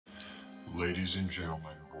Ladies and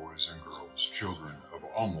gentlemen, boys and girls, children of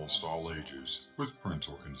almost all ages, with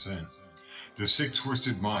parental consent, the Sick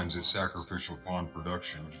Twisted Minds at Sacrificial Pond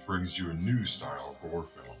Productions brings you a new style of horror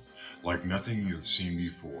film, like nothing you have seen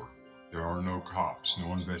before. There are no cops,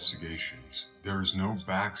 no investigations. There is no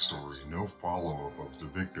backstory, no follow-up of the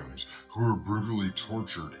victims who were brutally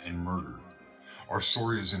tortured and murdered. Our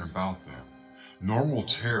story isn't about them. Normal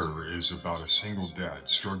Terror is about a single dad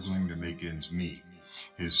struggling to make ends meet.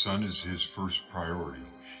 His son is his first priority.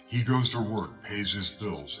 He goes to work, pays his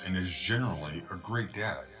bills, and is generally a great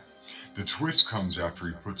dad. The twist comes after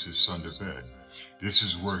he puts his son to bed. This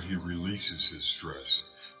is where he releases his stress.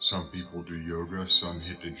 Some people do yoga, some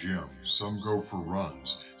hit the gym, some go for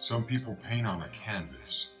runs, some people paint on a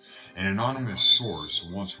canvas. An anonymous source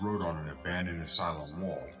once wrote on an abandoned asylum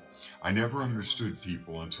wall, "I never understood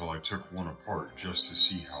people until I took one apart just to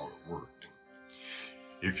see how it worked."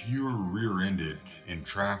 If you are rear-ended in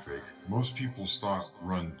traffic, most people's thought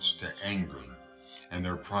runs to anger and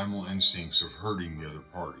their primal instincts of hurting the other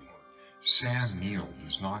party. Sam Neill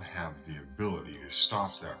does not have the ability to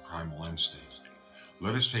stop that primal instinct.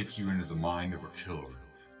 Let us take you into the mind of a killer.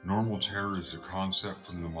 Normal Terror is a concept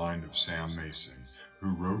from the mind of Sam Mason,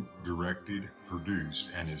 who wrote, directed,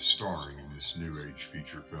 produced, and is starring in this new age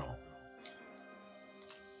feature film.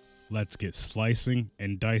 Let's get slicing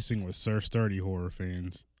and dicing with Sir Sturdy horror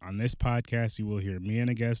fans. On this podcast, you will hear me and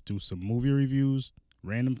a guest do some movie reviews,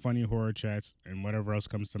 random funny horror chats, and whatever else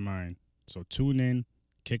comes to mind. So tune in,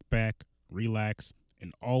 kick back, relax,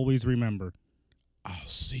 and always remember, I'll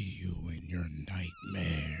see you in your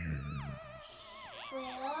nightmares.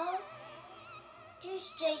 Well,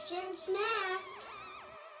 just Jason's mask.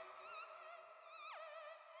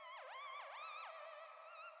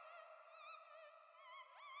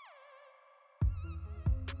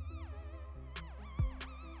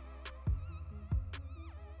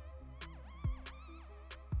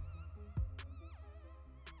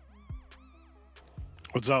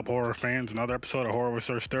 What's up, horror fans? Another episode of Horror with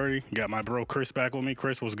Sir Sturdy. Got my bro Chris back with me.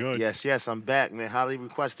 Chris, what's good? Yes, I'm back, man. Highly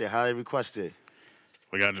requested.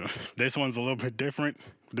 We got this one's a little bit different.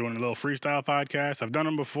 Doing a little freestyle podcast. I've done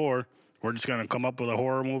them before. We're just gonna come up with a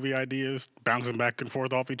horror movie ideas, bouncing back and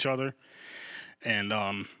forth off each other. And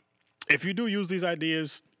if you do use these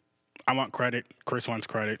ideas, I want credit. Chris wants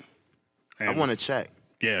credit. And I want to check.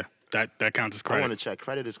 Yeah, that counts as credit. I want to check.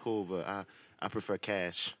 Credit is cool, but I prefer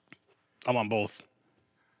cash. I want both.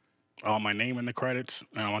 I want my name in the credits,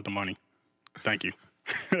 and I want the money. Thank you.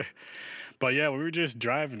 But yeah, we were just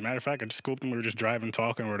driving. Matter of fact, I just scooped him. We were just driving,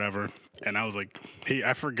 talking, or whatever. And I was like,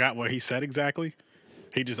 I forgot what he said exactly.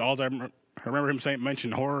 He just, I remember him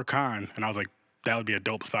mentioned horror con. And I was like, that would be a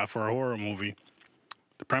dope spot for a horror movie.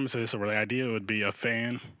 The premises or the idea would be a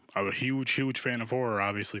huge fan of horror,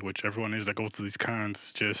 obviously, which everyone is that goes to these cons.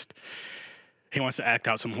 It's just, he wants to act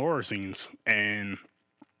out some horror scenes. And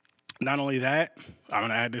not only that, I'm going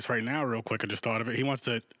to add this right now real quick. I just thought of it. He wants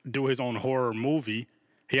to do his own horror movie.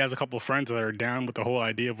 He has a couple of friends that are down with the whole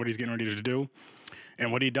idea of what he's getting ready to do.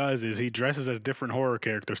 And what he does is he dresses as different horror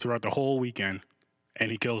characters throughout the whole weekend, and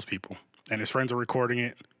he kills people. And his friends are recording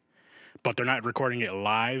it, but they're not recording it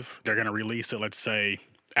live. They're going to release it, let's say,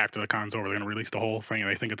 after the con's over. They're going to release the whole thing, and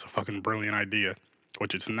they think it's a fucking brilliant idea,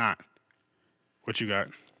 which it's not. What you got?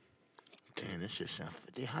 Damn, this shit sounds.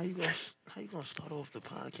 How you gonna start off the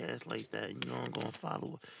podcast like that? You know I'm gonna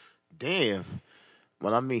follow it. Damn.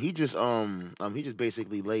 Well, I mean, he just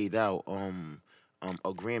basically laid out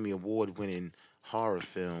a Grammy Award winning horror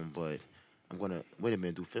film, but I'm gonna wait a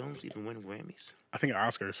minute. Do films even win Grammys? I think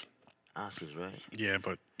Oscars. Oscars, right? Yeah,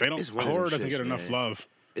 but they don't. It's one of Horror them doesn't get shits, enough man. love.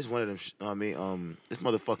 It's one of them. It's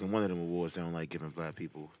motherfucking one of them awards they don't like giving black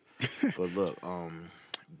people. But look,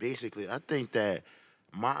 basically, I think that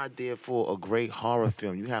my idea for a great horror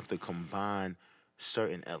film, you have to combine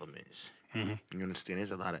certain elements. Mm-hmm. You understand?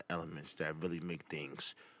 There's a lot of elements that really make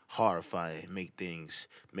things horrifying, make things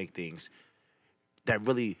that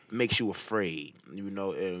really makes you afraid. You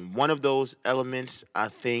know, and one of those elements, I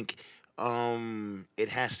think, it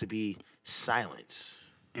has to be silence.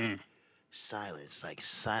 Silence. Like,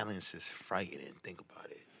 silence is frightening. Think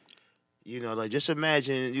about it. You know, like, just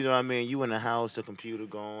imagine, you know what I mean, you in the house, the computer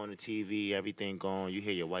going, the TV, everything going, you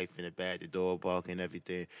hear your wife in the bed, the door barking,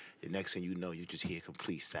 everything. The next thing you know, you just hear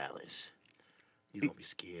complete silence. You're going to be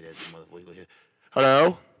scared as a motherfucker. You're going to hear,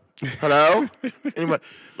 hello? Hello? Anybody,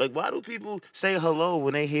 like, why do people say hello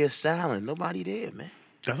when they hear silence? Nobody there, man.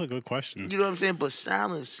 That's a good question. You know what I'm saying? But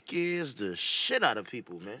silence scares the shit out of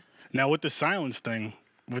people, man. Now, with the silence thing,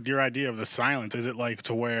 with your idea of the silence, is it like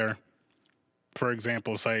to where, for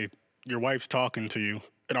example, say your wife's talking to you,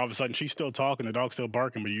 and all of a sudden she's still talking, the dog's still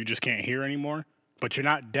barking, but you just can't hear anymore? But you're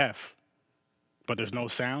not deaf. but there's no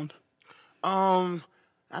sound.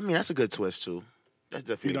 I mean that's a good twist too. That's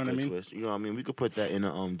You definitely know a what I good mean? twist. You know what I mean? We could put that in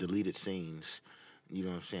the deleted scenes. You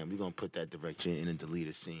know what I'm saying? We're gonna put that direction in the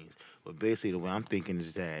deleted scenes. But basically the way I'm thinking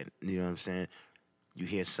is that, you know what I'm saying, you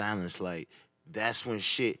hear silence, like that's when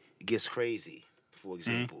shit gets crazy, for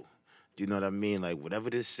example. You know what I mean? Like whatever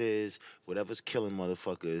this is, whatever's killing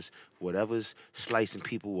motherfuckers, whatever's slicing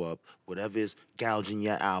people up, whatever is gouging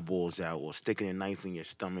your eyeballs out or sticking a knife in your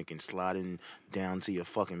stomach and sliding down to your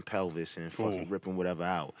fucking pelvis and fucking Ooh. ripping whatever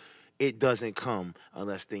out. It doesn't come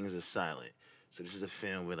unless things are silent. So this is a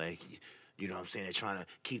film where like you know what I'm saying, they're trying to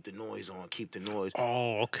keep the noise on, keep the noise.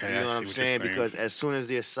 Oh, okay. You I know what see I'm what you're saying? saying. Because as soon as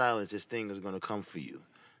there's silence, this thing is gonna come for you.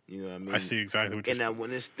 You know what I mean? I see exactly what you're And now saying. when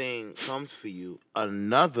this thing comes for you,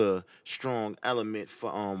 another strong element for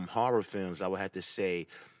horror films, I would have to say,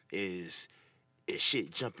 is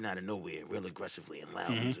shit jumping out of nowhere, real aggressively and loud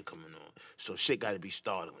Mm-hmm. music coming on. So shit got to be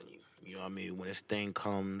startling you. You know what I mean? When this thing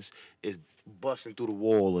comes, it's busting through the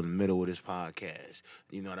wall in the middle of this podcast.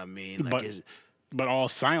 You know what I mean? Like But it's but all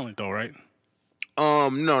silent though, right? no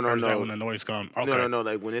no Or is that no when the noise comes? no Okay. no no.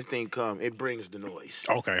 Like when this thing come, it brings the noise.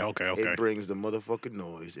 Okay. It brings the motherfucking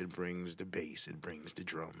noise. It brings the bass. It brings the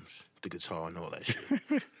drums, the guitar, and all that shit.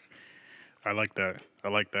 I like that. I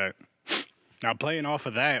like that. Now, playing off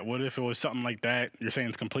of that, what if it was something like that? You're saying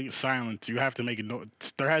it's complete silence. You have to make it.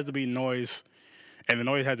 There has to be noise, and the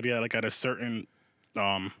noise has to be like at a certain,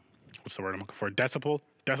 what's the word I'm looking for? Decibel.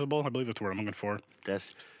 I believe that's the word I'm looking for.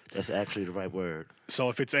 That's actually the right word. So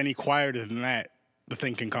if it's any quieter than that, the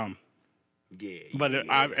thing can come. Yeah. But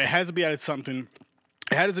yeah. it has to be at something.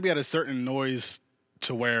 It has to be at a certain noise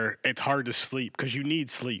to where it's hard to sleep because you need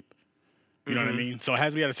sleep. You know what I mean? So it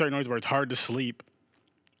has to be at a certain noise where it's hard to sleep,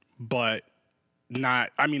 but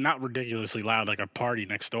not ridiculously loud like a party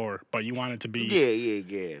next door. But you want it to be,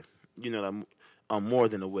 Yeah. You know, I'm more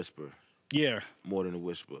than a whisper. yeah. More than a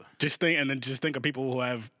whisper. Just think of people who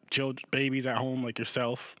have children, babies at home like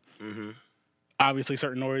yourself. Mm-hmm. Obviously,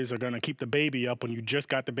 certain noises are gonna keep the baby up when you just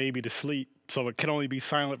got the baby to sleep. So it can only be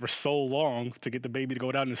silent for so long to get the baby to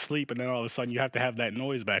go down to sleep, and then all of a sudden you have to have that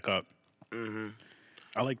noise back up. Mm-hmm.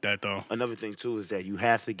 I like that though. Another thing too is that you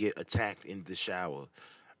have to get attacked in the shower.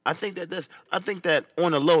 I think that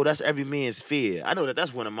on the low, that's every man's fear. I know that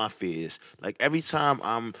that's one of my fears. Like every time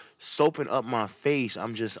I'm soaping up my face,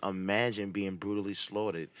 I'm just imagine being brutally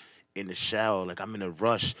slaughtered in the shower. Like I'm in a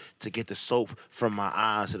rush to get the soap from my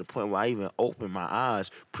eyes to the point where I even open my eyes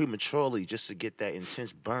prematurely just to get that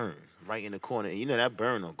intense burn right in the corner. And you know that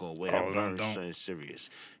burn don't go away. That Oh, burn don't. is serious.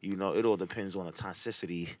 You know, it all depends on the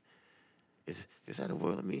toxicity. Is that a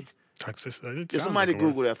word? Let me. Toxicity. It Yeah, sounds somebody like a word.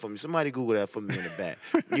 Google that for me. Somebody Google that for me in the back.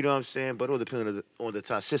 You know what I'm saying? But it all depends on the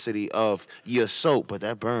toxicity of your soap. But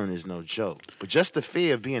that burn is no joke. But just the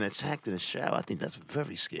fear of being attacked in the shower, I think that's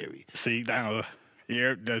very scary. See,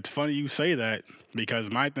 yeah, that's funny you say that because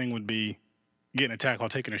my thing would be getting attacked while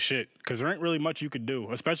taking a shit because there ain't really much you could do,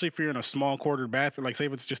 especially if you're in a small quartered bathroom. Like, say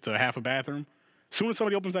if it's just a half a bathroom. As soon as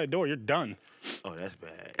somebody opens that door, you're done. Oh, that's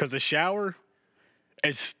bad. Because the shower,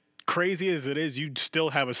 as crazy as it is, you'd still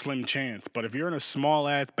have a slim chance. But if you're in a small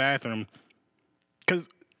ass bathroom, because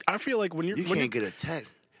I feel like when You can't get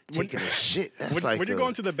attacked taking a shit. That's when you're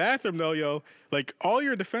going to the bathroom though, yo, like all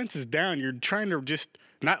your defense is down. You're trying to just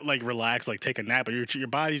not like relax, like take a nap, but your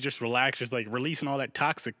body's just relaxed, just like releasing all that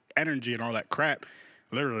toxic energy and all that crap,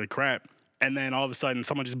 literally crap. And then all of a sudden,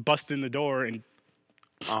 someone just busts in the door, and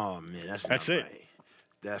Oh man, that's That's not it. right.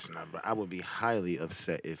 That's not right. I would be highly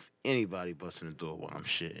upset if anybody busts in the door while I'm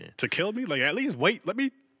shitting. to kill me, like at least wait, let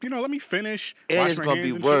me finish. And wash it's my gonna hands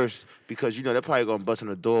be and shit. worse because you know they're probably gonna bust in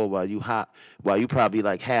the door while you probably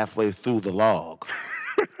like halfway through the log.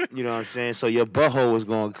 You know what I'm saying? So your butthole is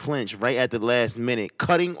gonna clench right at the last minute,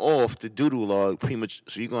 cutting off the doodoo log pretty much.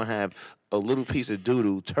 So you're gonna have a little piece of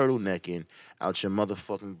doodoo turtlenecking out your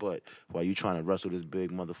motherfucking butt while you trying to wrestle this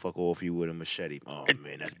big motherfucker off you with a machete. Oh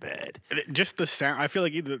man, that's bad. Just the sound. I feel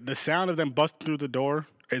like either the sound of them busting through the door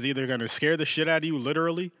is either gonna scare the shit out of you,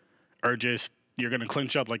 literally, or just you're gonna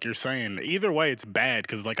clinch up, like you're saying. Either way, it's bad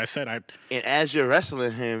because, like I said, And as you're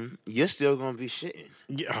wrestling him, you're still gonna be shitting.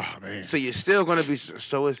 oh man, So you're still gonna be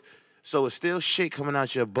so it's still shit coming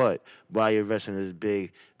out your butt while you're wrestling this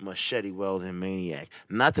big machete wielding maniac.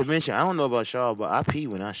 Not to mention, I don't know about y'all, but I pee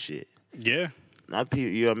when I shit. yeah. I pee,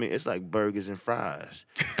 you know what I mean? It's like burgers and fries,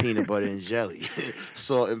 peanut butter and jelly,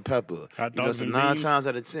 salt and pepper. Hot You know, dogs so and 9 beans. times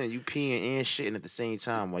out of 10, you peeing and shitting at the same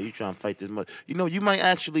time while you trying to fight this mother. You know, you might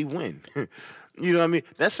actually win. You know what I mean?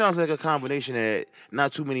 That sounds like a combination that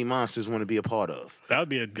not too many monsters want to be a part of. That would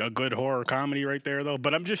be a good horror comedy right there, though.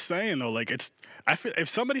 But I'm just saying, though, like I feel if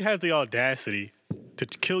somebody has the audacity to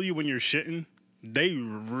kill you when you're shitting, they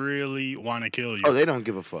really want to kill you. Oh, they don't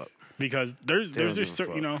give a fuck. Because there's don't just give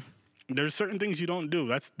a certain, fuck. there's certain things you don't do.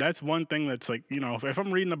 That's one thing that's like, if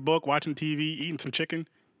I'm reading a book, watching TV, eating some chicken,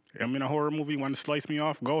 I'm in a horror movie, want to slice me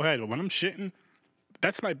off, go ahead. But when I'm shitting,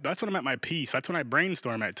 that's when I'm at my peace. That's when I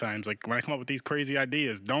brainstorm at times. Like when I come up with these crazy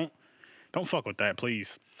ideas, don't fuck with that,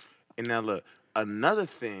 please. And now look, another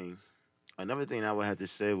thing I would have to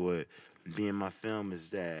say would be in my film is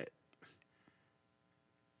that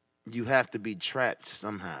you have to be trapped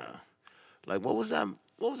somehow. Like what was that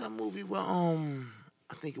movie where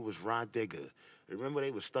I think it was Rod Digger. Remember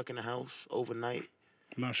they were stuck in the house overnight?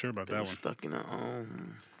 I'm not sure about They that were one. stuck in a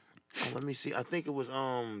let me see. I think it was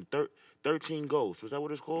 13 Ghosts. Was that what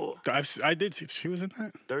it's called? I did see she was in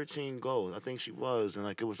that. 13 Ghosts. I think she was, and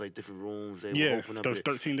like it was like different rooms. They were Yeah, open up. those it.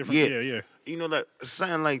 13 different. Yeah. Yeah. You know, like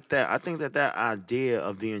something like that. I think that idea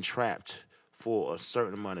of being trapped for a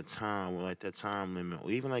certain amount of time, or like that time limit, or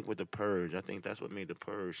even like with the Purge, I think that's what made the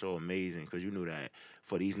Purge so amazing because you knew that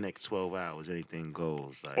for these next 12 hours, anything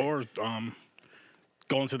goes. Like, Or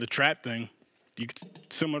going to the trap thing,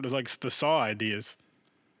 similar to like the Saw ideas.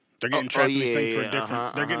 They're getting trapped in these things for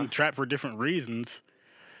different. They're getting trapped for different reasons.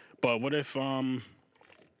 But what if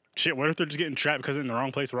shit? What if they're just getting trapped because they're in the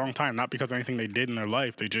wrong place, wrong time, not because of anything they did in their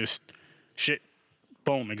life? They just shit.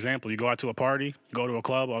 Boom. Example: you go out to a party, go to a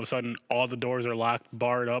club. All of a sudden, all the doors are locked,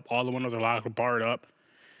 barred up. All the windows are locked, barred up,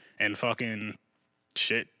 and fucking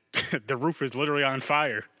shit. The roof is literally on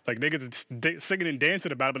fire. Like niggas singing and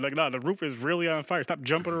dancing about it, but like, no, the roof is really on fire. Stop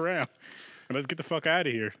jumping around and let's get the fuck out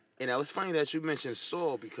of here. and it was funny that you mentioned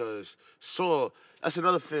Saw because Saw, that's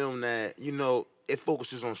another film that, it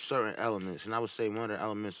focuses on certain elements. And I would say one of the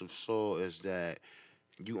elements of Saw is that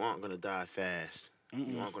you aren't going to die fast.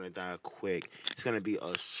 You aren't going to die quick. It's going to be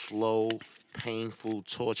a slow, painful,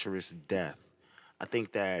 torturous death. I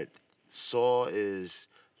think that Saw is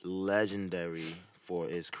legendary for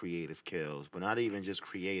its creative kills, but not even just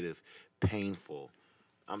creative, painful.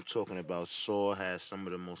 I'm talking about Saw has some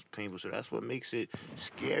of the most painful. So that's what makes it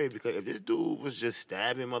scary because if this dude was just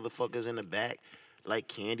stabbing motherfuckers in the back like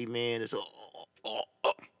Candyman, it's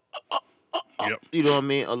Yep. you know what I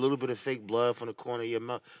mean? A little bit of fake blood from the corner of your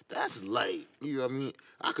mouth. That's light. You know what I mean?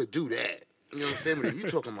 I could do that. You know what I'm saying? But if you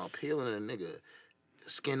talking about peeling a nigga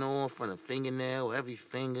skin off from the fingernail, every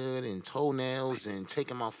finger, and toenails, and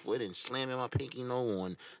taking my foot and slamming my pinky toe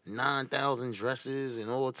on 9,000 dresses and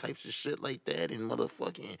all types of shit like that, and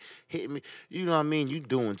motherfucking hitting me. You know what I mean? You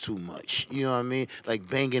doing too much. You know what I mean? Like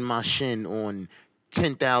banging my shin on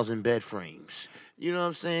 10,000 bed frames. You know what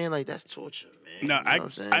I'm saying? Like that's torture, man. No, you know what I'm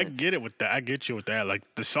saying? I get it with that. I get you with that. Like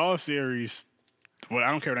the Saw series, well,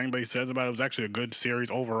 I don't care what anybody says about it. It was actually a good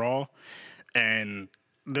series overall, and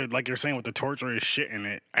like you're saying with the torturous shit in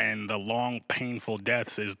it and the long painful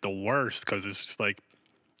deaths is the worst because it's just like,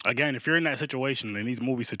 again, if you're in that situation, in these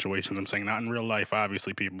movie situations, I'm saying not in real life,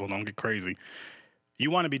 obviously, people don't get crazy.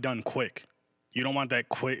 You want to be done quick. You don't want that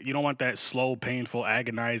quick. You don't want that slow, painful,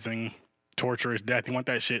 agonizing, torturous death. You want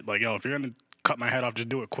that shit like, yo, if you're gonna cut my head off, just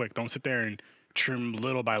do it quick. Don't sit there and trim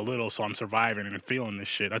little by little so I'm surviving and feeling this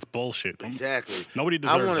shit. That's bullshit. Exactly. Nobody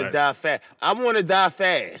deserves I want to that. die fast. I want to die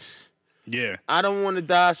fast. Yeah. I don't want to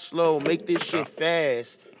die slow. Make this shit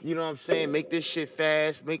fast. You know what I'm saying? Make this shit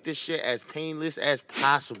fast. Make this shit as painless as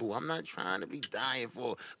possible. I'm not trying to be dying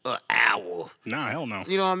for an hour. Nah, hell no.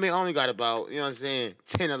 You know what I mean? I only got about, you know what I'm saying,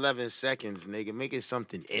 10, 11 seconds, nigga. Make it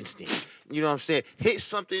something instant. You know what I'm saying? Hit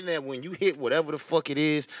something that when you hit whatever the fuck it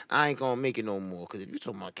is, I ain't gonna make it no more. Because if you're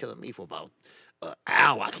talking about killing me for about an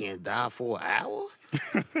hour, I can't die for an hour?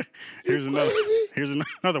 Here's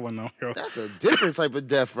another one though. Yo. That's a different type of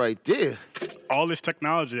death right there. All this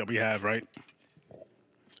technology that we have, right?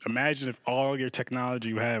 Imagine if all your technology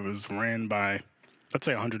you have is ran by, let's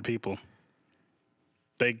say, 100 people.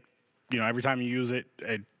 They, every time you use it,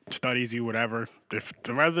 it studies you, whatever.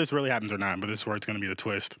 Whether this really happens or not, but this is where it's going to be the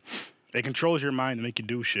twist. It controls your mind to make you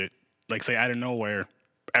do shit. Like, say, out of nowhere,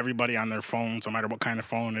 everybody on their phones, no matter what kind of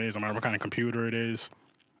phone it is, no matter what kind of computer it is,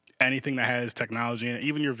 anything that has technology in it,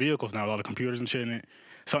 even your vehicles now with all the computers and shit in it,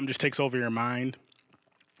 something just takes over your mind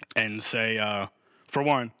and say, for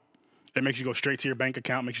one, it makes you go straight to your bank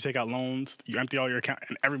account, makes you take out loans, you empty all your account,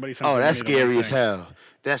 and everybody sends Oh, you that's money to scary one as thing. hell.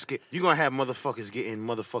 That's scary. You're going to have motherfuckers getting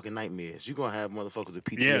motherfucking nightmares. You're going to have motherfuckers with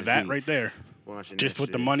PTSD. Yeah, that right there. watching Just that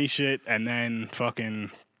with the shit. money shit and then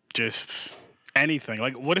fucking just anything.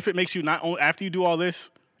 Like, what if it makes you not only, after you do all this,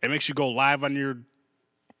 it makes you go live on your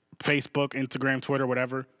Facebook, Instagram, Twitter,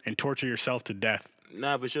 whatever, and torture yourself to death?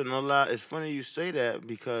 Nah, but you know, lie. It's funny you say that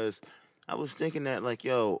because I was thinking that, like,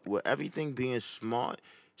 yo, with everything being smart,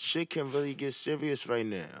 shit can really get serious right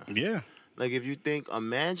now. Yeah. Like, if you think,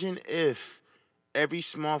 imagine if every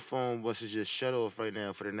smartphone was to just shut off right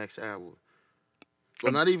now for the next hour.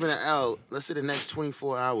 Well, not even an hour. Let's say the next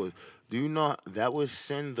 24 hours. Do you know that would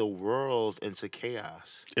send the world into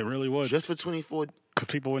chaos? It really would. Just for 24 because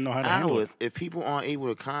people wouldn't know how to handle hours. it. If people aren't able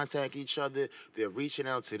to contact each other, they're reaching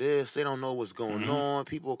out to this. They don't know what's going on.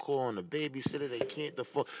 People are calling the babysitter. They can't. The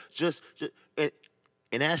phone. Just and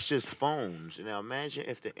that's just phones. Now imagine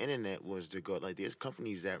if the internet was to go. Like there's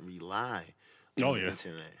companies that rely on the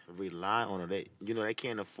internet, rely on it. They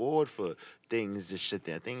can't afford for things to shut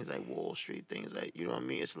down. Things like Wall Street, things like, you know what I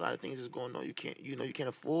mean? It's a lot of things that's going on. You can't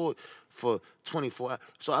afford for 24 hours.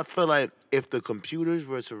 So I feel like if the computers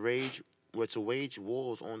were to wage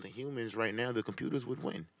wars on the humans right now, the computers would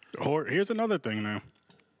win. Or here's another thing now.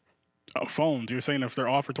 Phones. You're saying if they're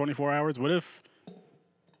off for 24 hours, what if,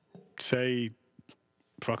 say,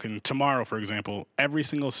 fucking tomorrow, for example, every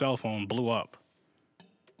single cell phone blew up?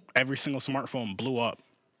 Every single smartphone blew up.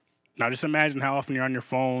 Now just imagine how often you're on your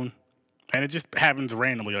phone, and it just happens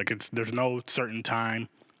randomly. Like there's no certain time.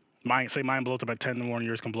 Mine blows up at 10 in the morning.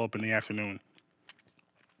 Yours can blow up in the afternoon.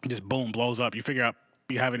 Just boom, blows up. You figure out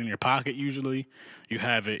you have it in your pocket usually. You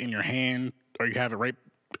have it in your hand, or you have it right.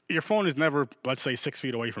 Your phone is never, let's say, 6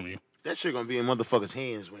 feet away from you. That shit gonna be in motherfuckers'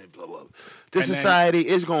 hands when it blow up. This society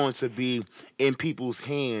is going to be in people's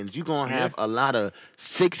hands. You gonna have a lot of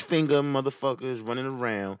 6-finger motherfuckers running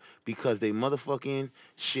around because they motherfucking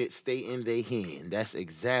shit stay in their hand. That's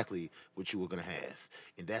exactly what you were gonna have.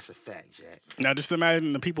 And that's a fact, Jack. Now just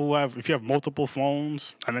imagine the people who if you have multiple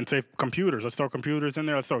phones, and then say computers. Let's throw computers in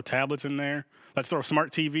there. Let's throw tablets in there. Let's throw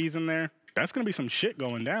smart TVs in there. That's gonna be some shit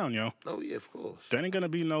going down, yo. Oh yeah, of course. There ain't gonna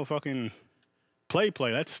be no fucking play.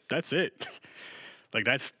 That's it. Like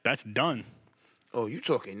that's done. Oh, you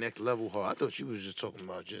talking next level hard. I thought you was just talking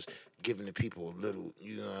about just giving the people a little,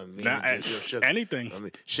 you know what I mean? Anything. I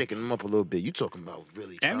mean, shaking them up a little bit. You talking about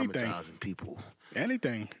really traumatizing people.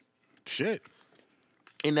 Anything. Shit.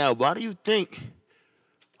 And now, why do you think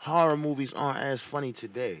horror movies aren't as funny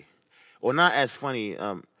today? Or not as funny,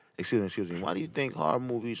 excuse me. Why do you think horror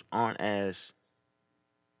movies aren't as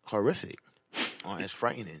horrific? Aren't as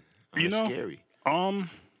frightening? Aren't as scary?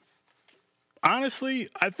 Honestly,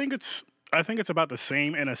 I think it's about the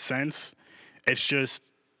same in a sense. It's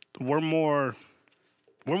just we're more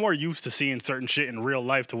used to seeing certain shit in real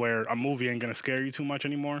life to where a movie ain't gonna scare you too much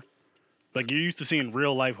anymore. Like you're used to seeing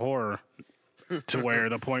real life horror to where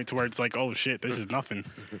the point to where it's like, oh shit, this is nothing.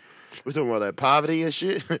 We're talking about like poverty and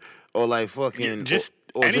shit, or like fucking just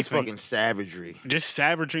fucking savagery. Just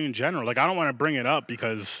savagery in general. Like I don't want to bring it up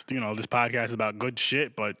because this podcast is about good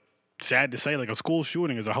shit, but sad to say, like a school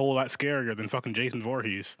shooting is a whole lot scarier than fucking Jason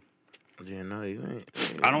Voorhees. Yeah, no, you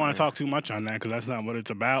ain't. I don't want to talk too much on that because that's not what it's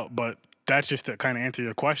about. But that's just to kind of answer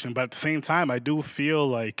your question. But at the same time, I do feel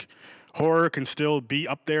like horror can still be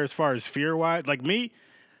up there as far as fear-wise. Like me,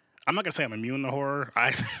 I'm not gonna say I'm immune to horror.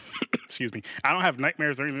 Excuse me. I don't have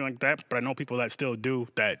nightmares or anything like that. But I know people that still do.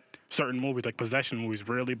 That certain movies, like possession movies,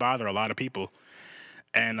 really bother a lot of people.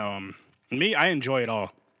 And me, I enjoy it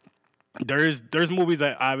all. There's movies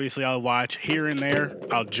that obviously I'll watch here and there.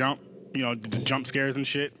 I'll jump. The jump scares and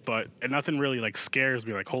shit, but nothing really like scares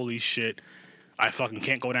me. Like, holy shit, I fucking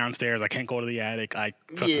can't go downstairs. I can't go to the attic. I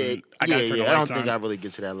gotta turn the lights I don't think on. I really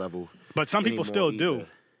get to that level. But some people still do, either.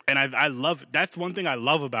 and I love. That's one thing I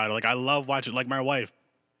love about it. Like, I love watching. Like my wife,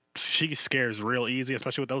 she scares real easy,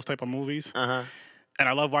 especially with those type of movies. And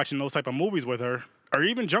I love watching those type of movies with her, or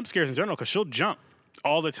even jump scares in general, because she'll jump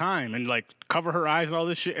all the time and like cover her eyes and all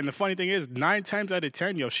this shit. And the funny thing is, 9 times out of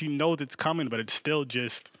 10, she knows it's coming, but it's still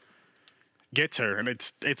just gets her, and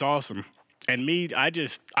it's awesome. And me,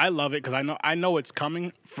 I love it because I know it's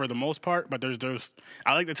coming for the most part, but there's those.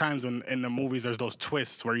 I like the times when in the movies there's those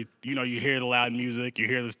twists where you hear the loud music, you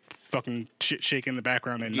hear the fucking shit shaking in the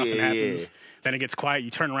background, and nothing happens. Then it gets quiet. You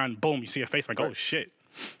turn around, boom, you see a face like, oh shit.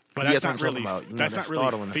 But that's not really that's not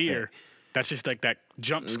really fear. Effect. That's just like that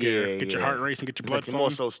jump scare. Get your heart racing, get your blood flowing. You're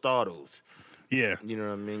more so startled. Yeah. You know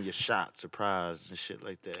what I mean? You're shocked, surprised, and shit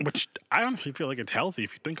like that. Which I honestly feel like it's healthy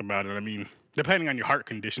if you think about it. I mean, depending on your heart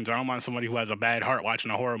conditions, I don't want somebody who has a bad heart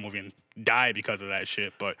watching a horror movie and die because of that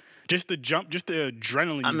shit. But just the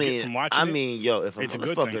adrenaline you get from watching yo, if a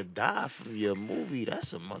motherfucker die from your movie,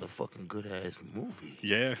 that's a motherfucking good-ass movie.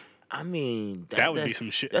 Yeah. I mean, that would be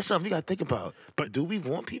some shit. That's something you gotta think about. But do we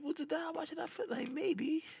want people to die watching that? I feel like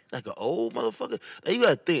maybe. Like an old motherfucker. Like you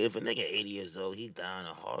gotta think, if a nigga 80 years old, he dying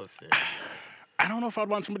a horror film. I don't know if I'd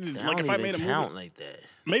want somebody to, like, if I made a movie, like that.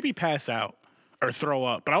 Maybe pass out or throw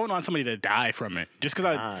up, but I wouldn't want somebody to die from it. Just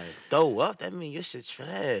because throw up, that means your shit's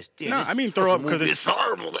trash. Dude, no, I mean throw up because it's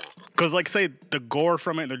horrible. Because like say the gore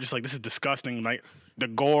from it, they're just like, this is disgusting. Like the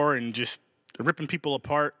gore and just ripping people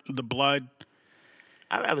apart, the blood.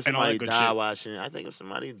 I'd rather and all that somebody good die shit. watching. I think if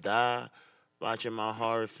somebody die watching my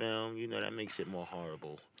horror film, that makes it more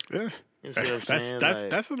horrible. Yeah. You see what I'm That's saying? that's Like,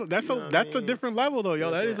 that's a, that's you a know what I that's a mean? different level though, You yo.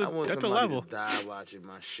 know what That I'm is saying? a I want that's a somebody level. to die watching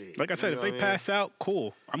my shit. Like I said, You if know they what I mean? pass out,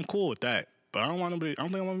 cool. I'm cool with that. But I don't want them to. I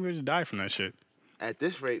don't think I want them to die from that shit. At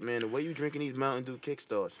this rate, man, the way you drinking these Mountain Dew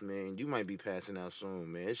kickstarts, man, you might be passing out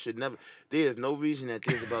soon, man. It should never. There's no reason that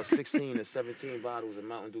there's about 16 or 17 bottles of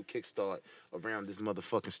Mountain Dew kickstart around this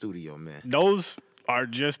motherfucking studio, man. Those are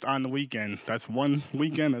just on the weekend. That's one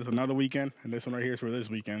weekend. That's another weekend, and this one right here is for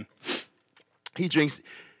this weekend. He drinks.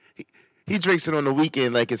 He drinks it on the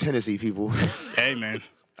weekend like it's Hennessy, people. Hey man,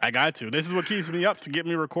 I got to. This is what keeps me up to get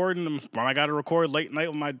me recording them when I got to record late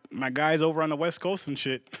night with my guys over on the West Coast and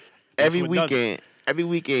shit. That's every what does it.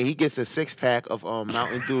 weekend, he gets a 6-pack of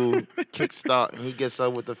Mountain Dew kickstart, and he gets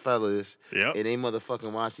up with the fellas, Yep. and they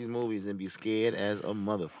motherfucking watch these movies and be scared as a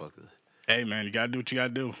motherfucker. Hey man, you gotta do what you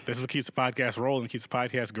gotta do. This is what keeps the podcast rolling, keeps the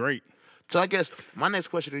podcast great. So I guess my next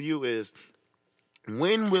question to you is,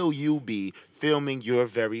 when will you be filming your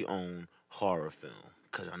very own horror film?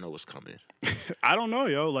 Because I know it's coming. I don't know,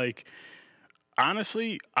 yo. Like,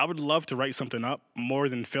 honestly, I would love to write something up more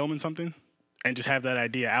than filming something and just have that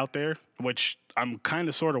idea out there, which I'm kind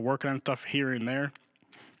of sort of working on stuff here and there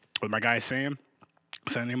with my guy Sam,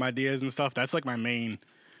 sending him ideas and stuff. That's like my main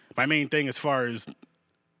thing as far as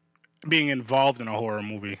being involved in a horror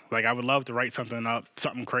movie. Like, I would love to write something up,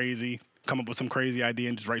 something crazy, come up with some crazy idea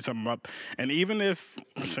and just write something up. And even if,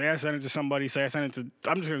 say I send it to somebody, I'm just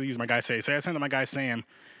going to use my guy say I sent it to my guy Sam,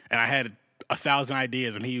 and I had 1,000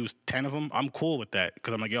 ideas and he used 10 of them, I'm cool with that.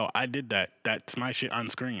 Because I'm like, yo, I did that. That's my shit on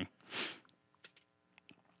screen.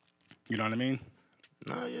 You know what I mean?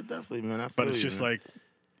 No, yeah, definitely, man. But it's just like,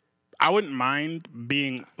 I wouldn't mind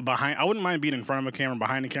being in front of a camera,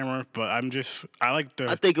 behind the camera, but I like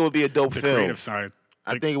I think it would be a dope the film. creative side.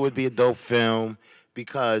 I think it would be a dope film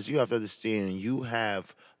because you have to understand, you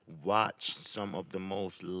have watched some of the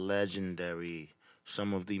most legendary,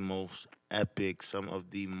 some of the most epic, some of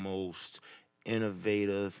the most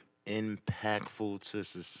innovative, impactful to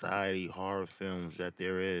society horror films that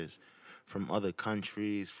there is. From other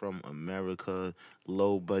countries, from America,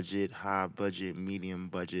 low budget, high budget, medium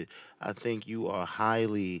budget. I think you are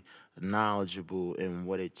highly knowledgeable in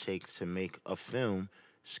what it takes to make a film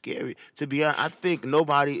scary. To be honest, I think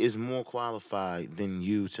nobody is more qualified than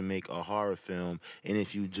you to make a horror film. And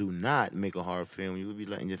if you do not make a horror film, you would be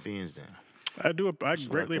letting your fans down. I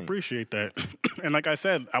greatly think. appreciate that. And like I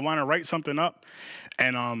said, I want to write something up.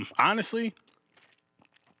 And honestly,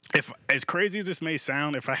 if as crazy as this may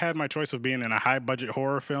sound, if I had my choice of being in a high budget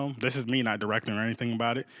horror film, this is me not directing or anything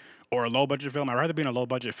about it, or a low budget film, I'd rather be in a low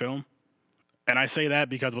budget film. And I say that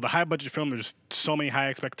because with a high budget film, there's so many high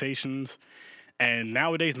expectations. And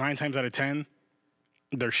nowadays, 9 times out of 10,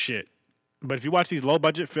 they're shit. But if you watch these low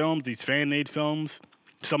budget films, these fan made films,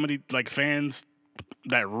 somebody like fans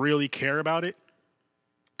that really care about it,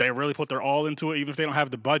 they really put their all into it. Even if they don't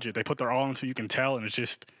have the budget, they put their all into it. You can tell, and it's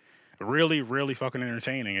just really, really fucking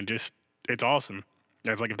entertaining, and just it's awesome.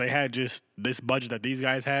 It's like if they had just this budget that these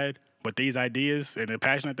guys had, with these ideas and the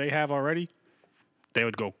passion that they have already, they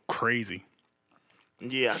would go crazy.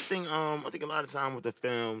 Yeah, I think a lot of time with the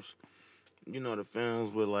films, the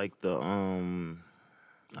films with like the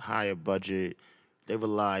higher budget, they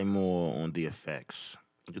rely more on the effects.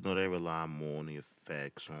 They rely more on the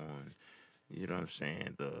effects, on what I'm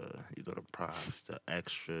saying, the props, the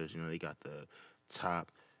extras. They got the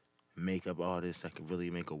top makeup artists that could really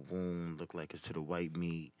make a wound look like it's to the white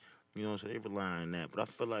meat. So they rely on that. But I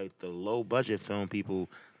feel like the low budget film people,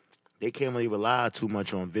 they can't really rely too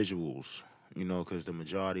much on visuals, because the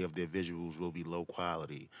majority of their visuals will be low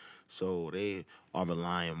quality. So they are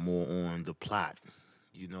relying more on the plot,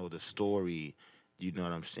 the story, you know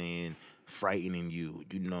what I'm saying, frightening you,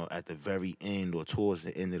 at the very end or towards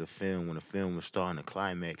the end of the film, when the film is starting to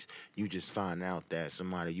climax, you just find out that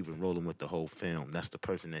somebody you've been rolling with the whole film, that's the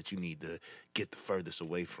person that you need to get the furthest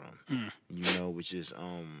away from, which is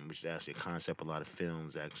actually a concept a lot of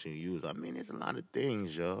films actually use. I mean, there's a lot of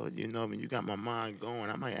things, yo. You got my mind going.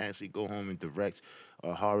 I might actually go home and direct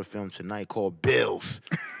a horror film tonight called Bills.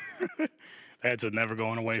 That's a never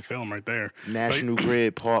going away film right there. National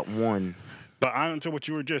Grid Part 1. But on to what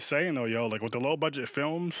you were just saying, though, yo, like with the low budget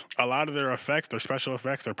films, a lot of their effects, their special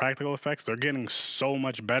effects, their practical effects, they're getting so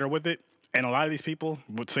much better with it. And a lot of these people,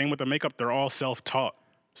 same with the makeup, they're all self-taught.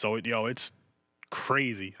 So, it's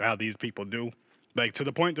crazy how these people do. Like, to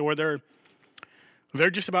the point to where they're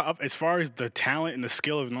just about up, as far as the talent and the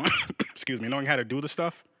skill of knowing, knowing how to do the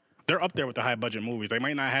stuff, they're up there with the high budget movies. They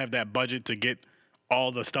might not have that budget to get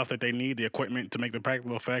all the stuff that they need, the equipment to make the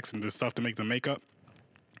practical effects and the stuff to make the makeup.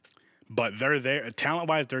 but they're there. Talent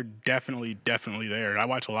wise, they're definitely there. I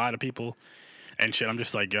watch a lot of people and shit. I'm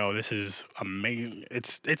just like, yo, this is amazing.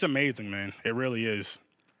 It's amazing, man. It really is.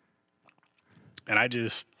 And I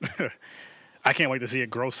just I can't wait to see it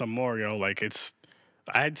grow some more, yo. Like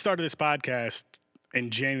I had started this podcast in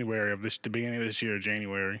January of the beginning of this year,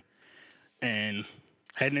 January, and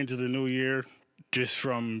heading into the new year, just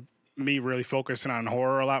from me really focusing on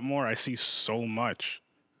horror a lot more, I see so much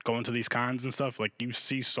going to these cons and stuff. Like you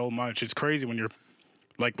see so much. It's crazy when you're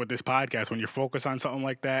like with this podcast when you're focused on something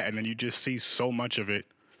like that, and then you just see so much of it.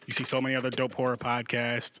 You see so many other dope horror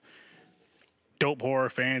podcasts, dope horror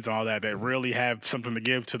fans, and all that really have something to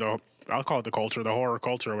give to the I'll call it the culture, the horror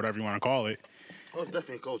culture, or whatever you want to call it. Oh, it's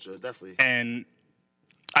definitely culture, definitely. And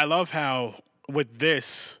I love how with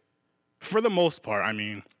this, for the most part, I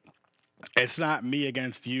mean, it's not me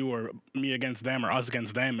against you or me against them or us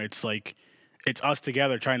against them. It's like it's us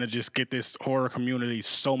together trying to just get this horror community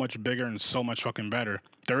so much bigger and so much fucking better.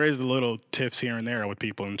 There is the little tiffs here and there with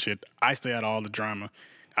people and shit. I stay out of all the drama.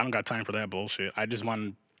 I don't got time for that bullshit. I just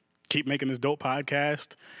want to keep making this dope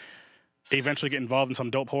podcast, eventually get involved in some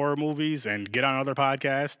dope horror movies and get on other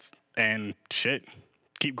podcasts and shit.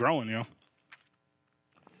 Keep growing, yo.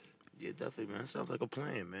 Yeah, definitely, man. It sounds like a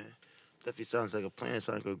plan, man. Definitely sounds like a plan. It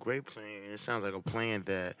sounds like a great plan. And it sounds like a plan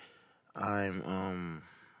that I'm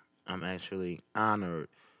actually honored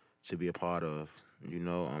to be a part of. You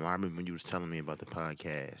know, I remember when you was telling me about the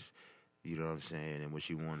podcast, you know what I'm saying, and what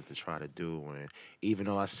you wanted to try to do. And even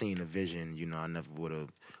though I seen the vision, you know, I never would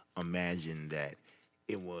have imagined that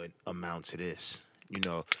it would amount to this. You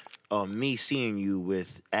know, me seeing you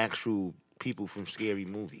with actual people from scary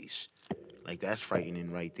movies, like that's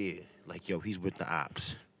frightening right there. Like, yo, he's with the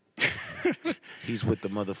ops. He's with the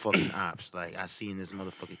motherfucking ops. Like, I seen this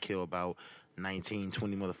motherfucker kill about 19,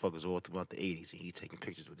 20 motherfuckers all throughout the 80s, and he's taking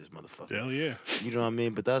pictures with this motherfucker. Hell yeah. You know what I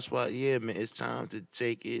mean? But that's why, yeah, man, it's time to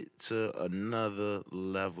take it to another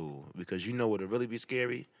level. Because you know what would really be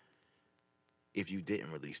scary? If you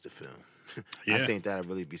didn't release the film. Yeah. I think that'd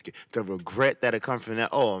really be scary. The regret that'd come from that,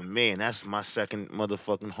 oh, man, that's my second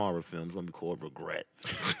motherfucking horror film. It's going to be called Regret.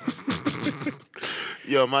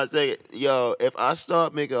 Yo, if I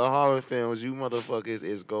start making horror films, you motherfuckers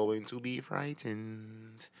is going to be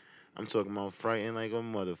frightened. I'm talking about frightened like a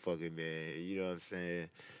motherfucker, man. You know what I'm saying?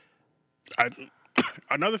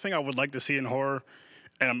 Another thing I would like to see in horror,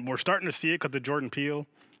 and we're starting to see it because of Jordan Peele,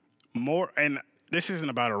 more, and this isn't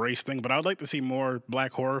about a race thing, but I would like to see more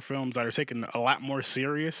black horror films that are taken a lot more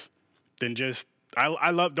serious than just,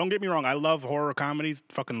 I love, don't get me wrong, I love horror comedies,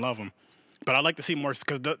 fucking love them. But I'd like to see more,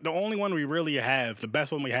 because the only one we really have, the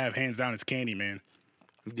best one we have, hands down, is Candyman.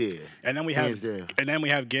 Yeah. And then we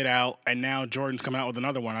have Get Out, and now Jordan's coming out with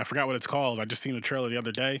another one. I forgot what it's called. I just seen the trailer the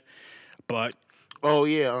other day. But oh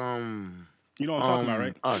yeah, you know what I'm talking about,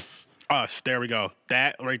 right? Us. There we go.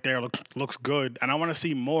 That right there looks good, and I want to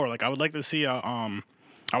see more. Like I would like to see I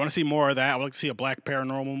want to see more of that. I would like to see a black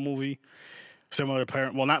paranormal movie. Similar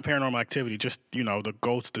to not Paranormal Activity, just, you know, the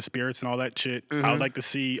ghosts, the spirits, and all that shit. Mm-hmm. I would like to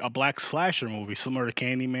see a black slasher movie, similar to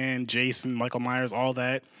Candyman, Jason, Michael Myers, all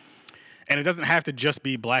that. And it doesn't have to just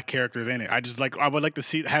be black characters in it. I would like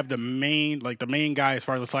to have the main guy as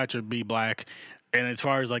far as the slasher be black, and as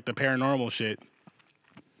far as like the paranormal shit,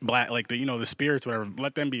 black, like the spirits, whatever.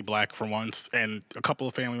 Let them be black for once, and a couple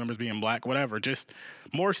of family members being black, whatever. Just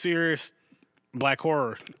more serious black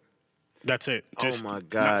horror. That's it. Just oh my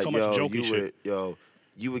God, not so much jokey shit.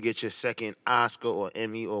 You would get your second Oscar or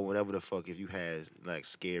Emmy or whatever the fuck if you had like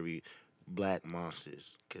scary black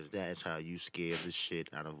monsters, because that's how you scare the shit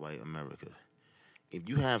out of white America. If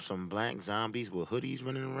you have some black zombies with hoodies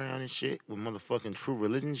running around and shit, with motherfucking True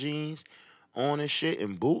Religion jeans on and shit,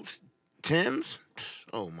 and boots, Timbs,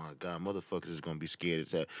 oh my God, motherfuckers is gonna be scared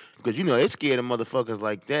as that. Because you know they scared of motherfuckers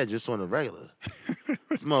like that just on the regular.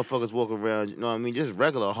 Motherfuckers walk around, you know what I mean, just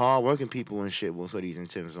regular hard-working people and shit with hoodies and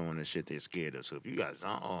Timbs on and shit they're scared of. So if you got,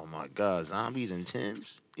 oh my God, zombies and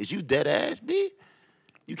Timbs, is you dead ass, B?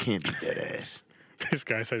 You can't be dead ass. This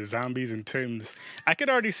guy said zombies and Timbs. I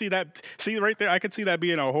could already see that. See right there, I could see that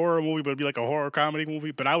being a horror movie, but it'd be like a horror comedy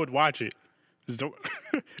movie. But I would watch it.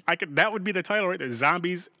 That would be the title right there.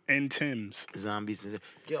 Zombies and Timbs. Zombies and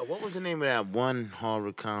yo, what was the name of that one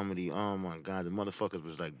horror comedy? Oh my God, the motherfuckers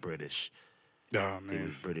was like British. Oh man, it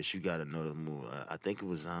was British. You gotta know the movie. I think it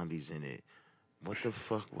was zombies in it. What the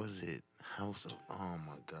fuck was it? House of. Oh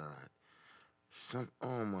my God.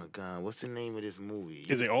 Oh my God. What's the name of this movie?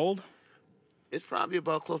 Is it old? It's probably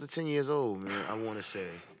about close to 10 years old, man. I want to say.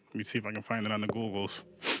 Let me see if I can find it on the Googles.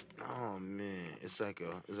 Oh man, it's like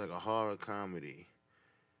a horror comedy.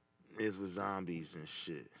 It's with zombies and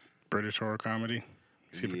shit. British horror comedy.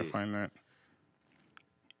 See if I can find that.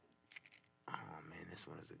 this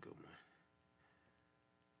one is a good one.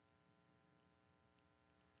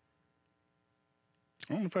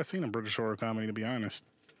 I don't know if I've seen a British horror comedy, to be honest.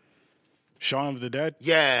 Shaun of the Dead.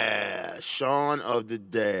 Yeah, Shaun of the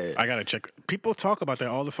Dead. I gotta check. People talk about that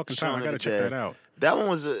all the fucking time. Shaun I of gotta the check Dead. that out. That one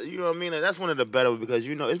was, you know what I mean? Like, that's one of the better because,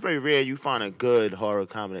 it's very rare you find a good horror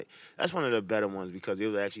comedy. That's one of the better ones because there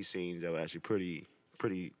was actually scenes that were actually pretty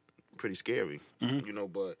scary.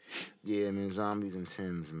 But yeah, I mean, Zombies and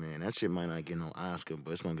Tims, man, that shit might not get no Oscar,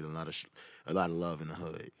 but it's gonna get a lot of love in the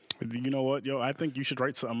hood. You know what, yo? I think you should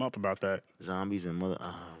write something up about that. Zombies and mother.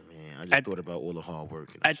 Oh man, I just thought about all the hard work.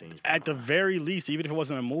 And it changed my At the mind. very least, even if it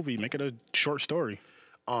wasn't a movie, make it a short story.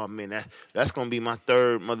 Oh man, that's gonna be my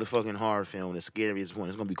third motherfucking horror film. The scariest one.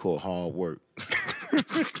 It's gonna be called Hard Work.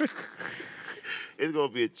 It's gonna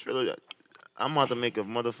be a trilogy. I'm about to make a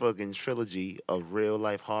motherfucking trilogy of real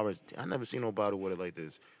life horrors. I never seen no bottled water like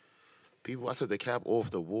this. People, I took the cap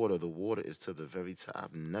off the water. The water is to the very top.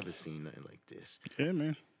 I've never seen nothing like this. Yeah,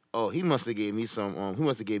 man. Oh, he must have gave me some. He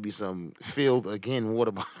must have gave me some filled again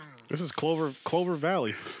water bottle. This is Clover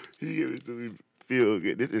Valley. He gave it to me filled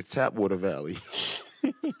again. This is Tap Water Valley.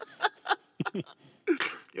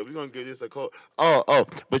 Yo, we gonna give this a call.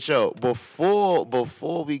 But yo,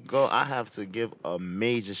 before we go, I have to give a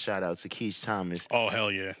major shout out to Keith Thomas. Oh,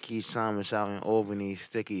 hell yeah. Keith Thomas out in Albany,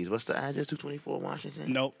 Stickies. What's the address? 224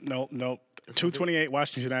 Washington. Nope. 228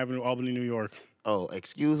 Washington Avenue, Albany, New York. Oh,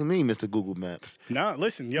 excuse me, Mr. Google Maps. No,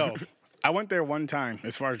 listen, yo. I went there one time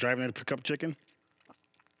as far as driving there to pick up chicken.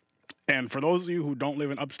 And for those of you who don't live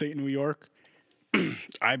in upstate New York,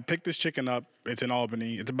 I picked this chicken up. It's in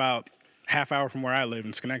Albany. It's about half hour from where I live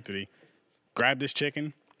in Schenectady. Grabbed this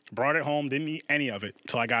chicken, brought it home, didn't eat any of it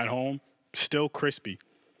till I got home. Still crispy.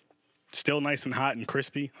 Still nice and hot and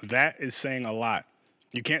crispy. That is saying a lot.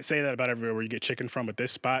 You can't say that about everywhere where you get chicken from, but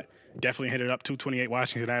this spot, definitely hit it up. 228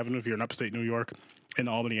 Washington Avenue if you're in upstate New York, in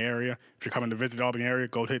the Albany area. If you're coming to visit the Albany area,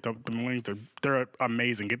 go hit the wings. They're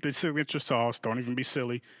amazing. Get the signature sauce. Don't even be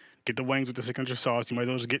silly. Get the wings with the signature sauce. You might as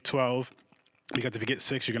well just get 12 because if you get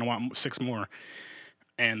 6, you're going to want 6 more.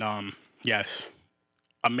 And, yes,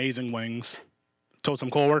 amazing wings. Told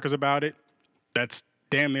some coworkers about it. That's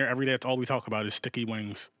damn near every day. That's all we talk about is sticky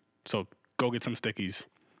wings. So go get some stickies.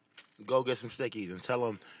 Go get some stickies and tell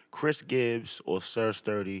them Chris Gibbs or Sir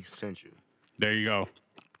Sturdy sent you. There you go.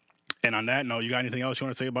 And on that note, you got anything else you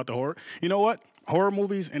want to say about the horror? You know what? Horror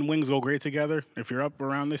movies and wings go great together. If you're up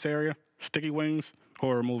around this area, sticky wings,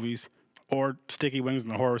 horror movies, or sticky wings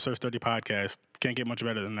and the Horror Sir Sturdy podcast. Can't get much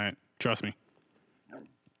better than that. Trust me.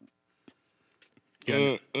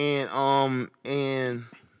 And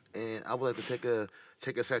I would like to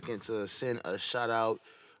take a second to send a shout out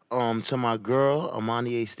to my girl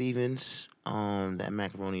Amani A. Stevens. That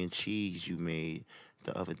macaroni and cheese you made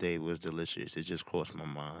the other day was delicious. It just crossed my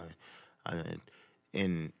mind,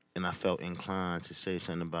 and I felt inclined to say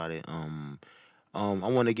something about it. I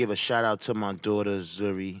want to give a shout out to my daughter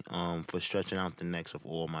Zuri for stretching out the necks of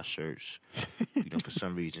all my shirts. For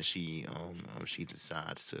some reason she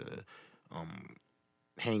decides to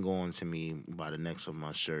hang on to me by the necks of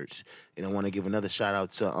my shirts. And I want to give another shout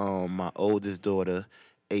out to my oldest daughter,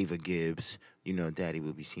 Ava Gibbs. Daddy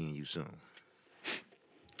will be seeing you soon.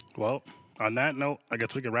 Well, on that note, I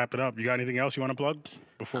guess we can wrap it up. You got anything else you want to plug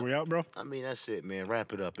before we out, bro? I mean, that's it, man.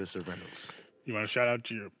 Wrap it up. It's a Reynolds. You want to shout out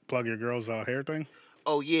plug your girl's hair thing?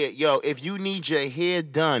 Oh, yeah. Yo, if you need your hair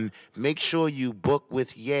done, make sure you book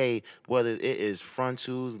with Ye, whether it is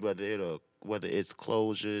frontals, whether it's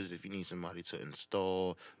closures, if you need somebody to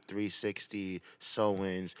install 360,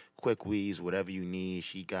 sew-ins, quick weaves, whatever you need,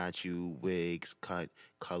 she got you. Wigs, cut,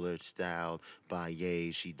 colored, styled by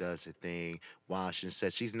Ye. She does the thing. Wash and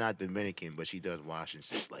set. She's not Dominican, but she does wash and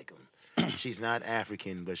sets like them. She's not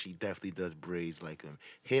African, but she definitely does braids like them.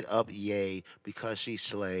 Hit up Ye because she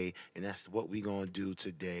slay, and that's what we gonna do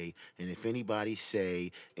today. And if anybody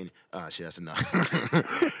say, shit, that's enough.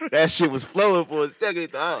 That shit was flowing for a second.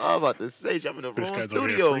 I'm about to say, I'm in the This wrong guy's over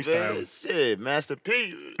here studio, man. freestyling. Shit, Master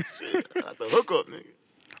P. Shit, I got the hookup, nigga.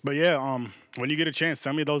 But yeah, when you get a chance,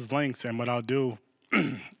 send me those links, and what I'll do,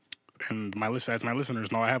 and as my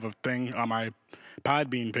listeners know, I have a thing on my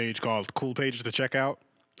Podbean page called Cool Pages to Check Out.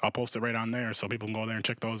 I'll post it right on there so people can go there and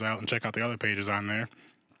check those out and check out the other pages on there.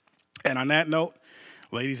 And on that note,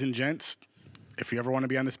 ladies and gents, if you ever want to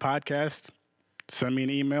be on this podcast, send me an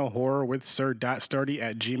email,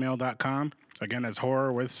 horrorwithsir.sturdy@gmail.com. Again, that's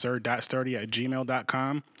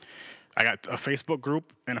horrorwithsir.sturdy@gmail.com. I got a Facebook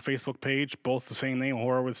group and a Facebook page, both the same name,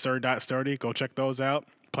 horrorwithsir.sturdy. Go check those out.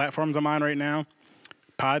 Platforms I'm on right now,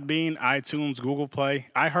 Podbean, iTunes, Google Play,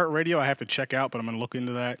 iHeartRadio I have to check out, but I'm going to look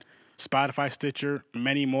into that. Spotify, Stitcher,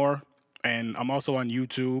 many more. And I'm also on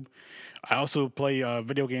YouTube. I also play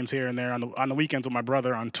video games here and there on the weekends with my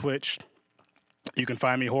brother on Twitch. You can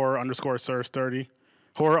find me horror_sir30.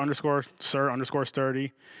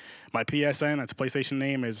 Horror_sir_sturdy. My PSN, that's PlayStation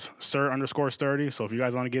name, is sir_sturdy. So if you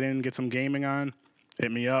guys want to get in, get some gaming on,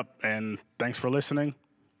 hit me up. And thanks for listening.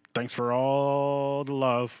 Thanks for all the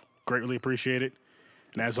love. Greatly appreciate it.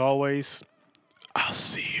 And as always, I'll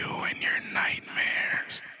see you in your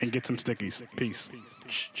nightmares. And get some stickies. Peace.